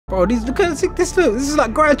Bro, look at this. Look, this is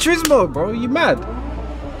like Gran Turismo, bro. You mad?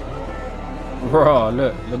 Bro,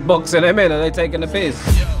 look, the boxing them in. Are they taking the piss?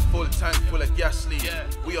 Yeah, full tank, full of gasoline. Yeah.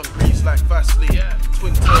 We on grease like Vaseline. Yeah.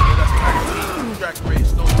 Twin turbo, that's tag team. Drag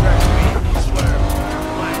race, no drag me. Swerve.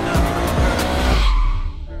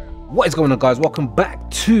 What is going on, guys? Welcome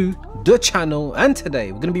back to the channel, and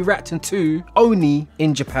today we're going to be reacting to Oni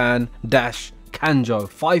in Japan dash Kanjo.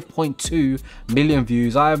 5.2 million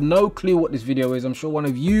views. I have no clue what this video is. I'm sure one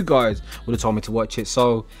of you guys would have told me to watch it,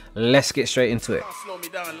 so let's get straight into it. Slow me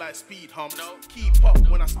down like speed humps. Keep up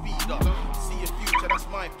when I speed up. See your future, that's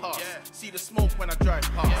my past. See the smoke when I drive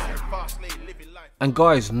past. Fast lane, living life. And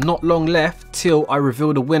guys, not long left till I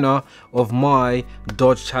reveal the winner of my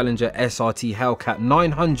Dodge Challenger SRT Hellcat.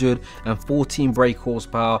 914 brake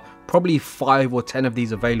horsepower, probably 5 or 10 of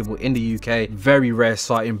these available in the UK. Very rare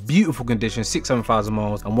sight, in beautiful condition, 6,000-7,000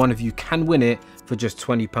 miles, and one of you can win it for just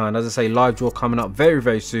 £20. As I say, live draw coming up very,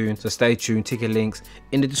 very soon, so stay tuned. Ticket links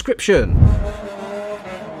in the description.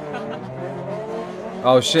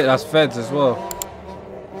 Oh shit, that's feds as well.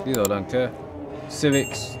 These all don't care.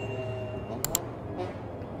 Civics.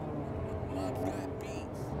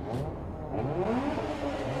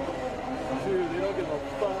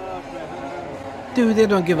 Dude, they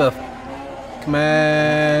don't give a f,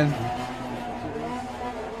 man.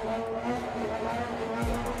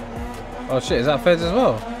 Oh shit, is that feds as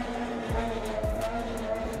well?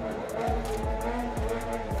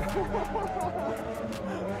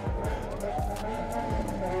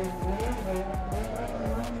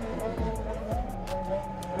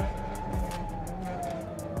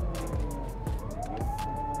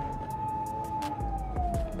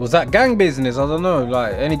 Was that gang business? I don't know.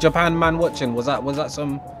 Like, any Japan man watching, was that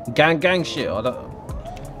some gang shit?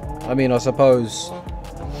 I mean, I suppose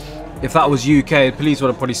if that was UK, the police would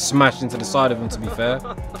have probably smashed into the side of him, to be fair.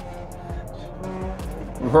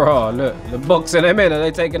 Bro, look, the boxing them in. Are they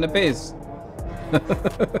taking the piss?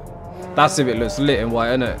 That's if it looks lit and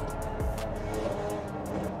white, innit?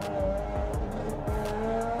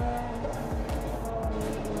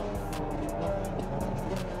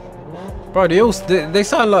 Bro, they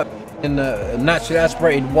sound like in naturally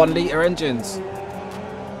aspirated 1 litre engines.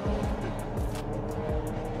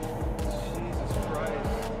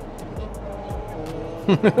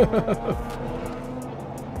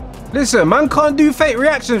 Listen, man can't do fake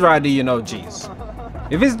reactions right here, you know, G's.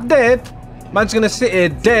 If it's dead, man's gonna sit here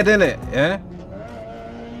dead, innit? Yeah?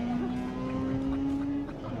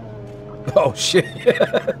 Oh shit.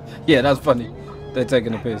 Yeah, that's funny. They're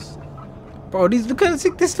taking a piss. Bro, look at this.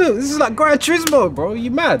 Look, this is like Gran Turismo, bro.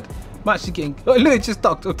 You mad? I'm actually getting. Look, it just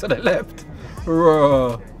ducked up to the left.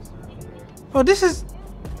 Bro. Oh, this is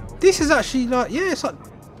actually like, yeah, it's like,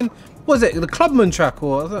 what is it? The Clubman track,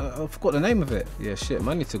 or I forgot the name of it. Yeah, shit,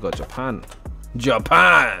 man, I need to go to Japan.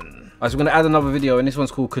 Japan. Alright, so we're gonna add another video, and this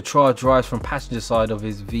one's called Katra drives from passenger side of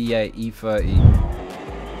his V8 E30.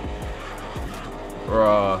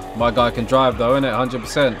 Bro, my guy can drive though, innit?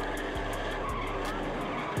 100%.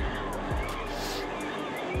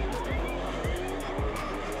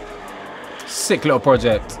 Sick little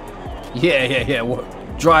project. Yeah. What?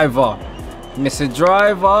 Driver. Mr.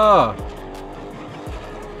 Driver.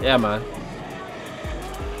 Yeah, man.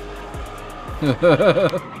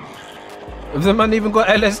 Have the man even got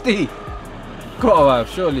LSD? Gotta have,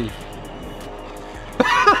 surely.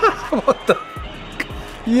 What the?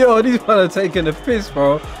 Yo, these men are taking the piss,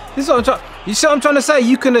 bro. This is what I'm trying. You see what I'm trying to say?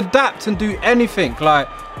 You can adapt and do anything. Like,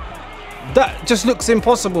 that just looks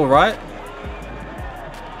impossible, right?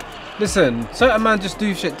 Listen, certain man just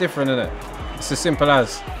do shit different, innit? It's as simple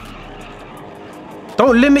as.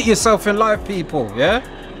 Don't limit yourself in life, people, yeah?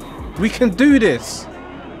 We can do this.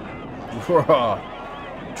 Bro.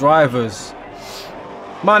 Drivers.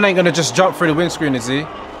 Man ain't gonna just jump through the windscreen, is he?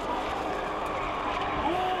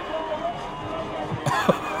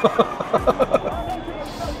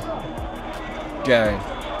 Gang.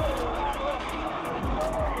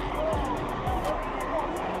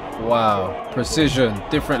 Wow, precision,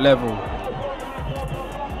 different level.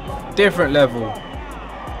 Different level.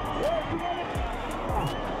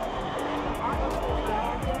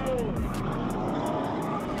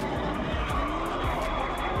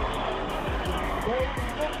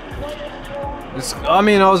 I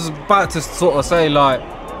mean, I was about to sort of say, like,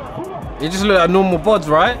 it just look like normal bods,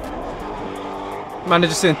 right? Man, they're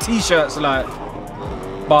just in t-shirts, like,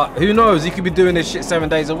 but who knows? He could be doing this shit 7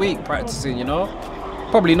 days a week, practicing, you know?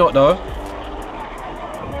 Probably not though.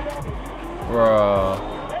 Bro.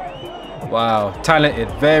 Wow. Talented.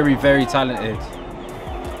 Very, very talented.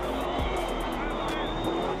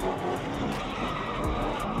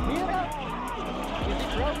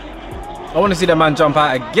 I want to see that man jump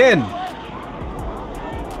out again.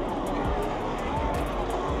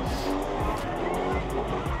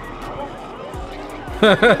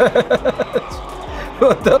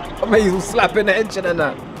 What the fuck, mate? He's slapping the engine and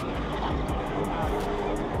that.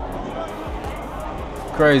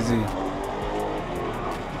 Crazy.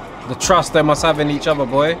 The trust they must have in each other,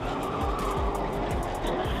 boy.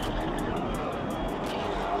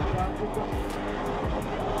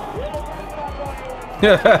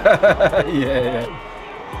 Yeah.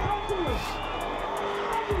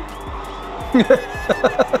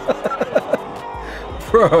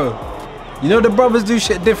 Bro, you know the brothers do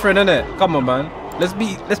shit different, innit? Come on, man. Let's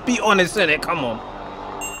be honest, innit? Come on.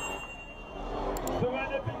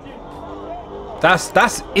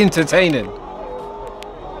 That's entertaining.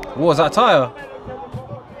 What was that tire?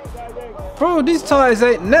 Bro, these tires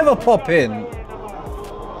ain't never popping.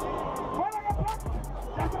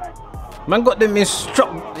 Man got them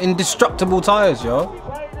indestructible tires, yo.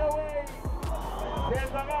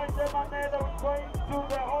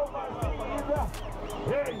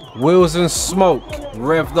 Wheels and smoke,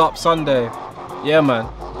 revved up Sunday. Yeah, man.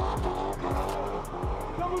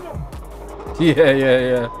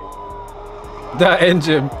 Yeah. That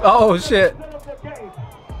engine. Oh shit.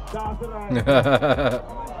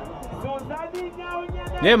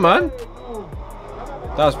 Yeah, man.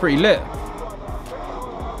 That was pretty lit.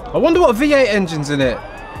 I wonder what V8 engine's in it.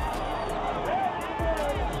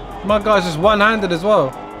 My guy's just one-handed as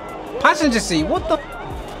well. Passenger seat, what the?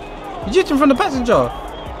 You jitting from the passenger?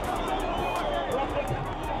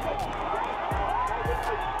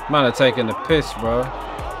 Man are taking the piss, bro.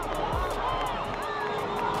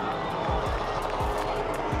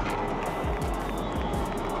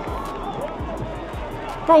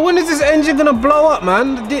 Bro, when is this engine gonna blow up,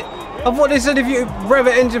 man? I thought they said if you rev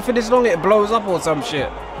an engine for this long, it blows up or some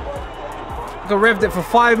shit. I revved it for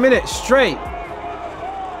 5 minutes straight.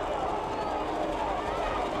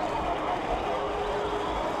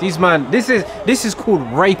 These man, this is called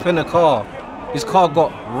raping a car. This car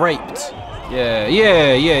got raped.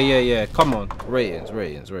 Yeah. Come on,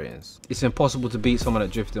 ratings. It's impossible to beat someone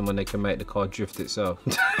at drifting when they can make the car drift itself.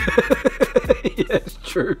 Yeah, it's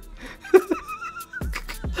true.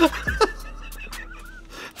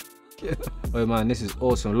 Oh man, this is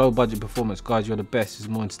awesome. Low budget performance, guys. You're the best. It's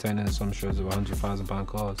more entertaining than some shows of £100,000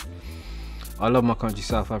 cars. I love my country,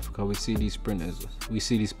 South Africa. We see these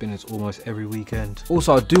spinners almost every weekend.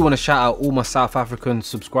 Also, I do want to shout out all my South African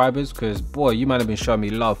subscribers, because boy, you might have been showing me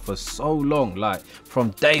love for so long. Like from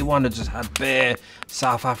day one, I just had bare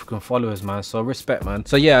South African followers, man. So respect, man.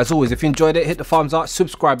 So yeah, as always, if you enjoyed it, hit the thumbs up,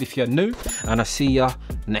 subscribe if you're new, and I'll see ya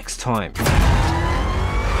next time.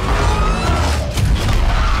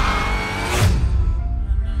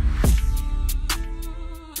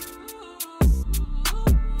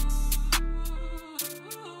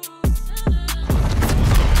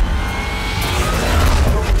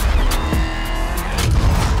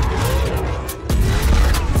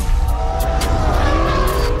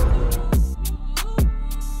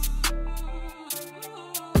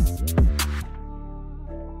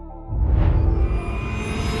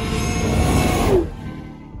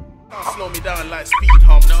 Slow me down like speed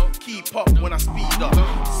hump. Keep up when I speed up.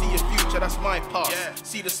 See your future, that's my past.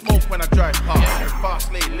 See the smoke when I drive past.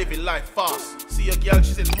 Fast lane, living life fast. See a girl,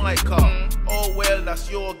 she's in my car. Oh well,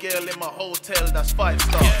 that's your girl in my hotel, that's 5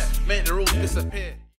 stars. Make the rules disappear.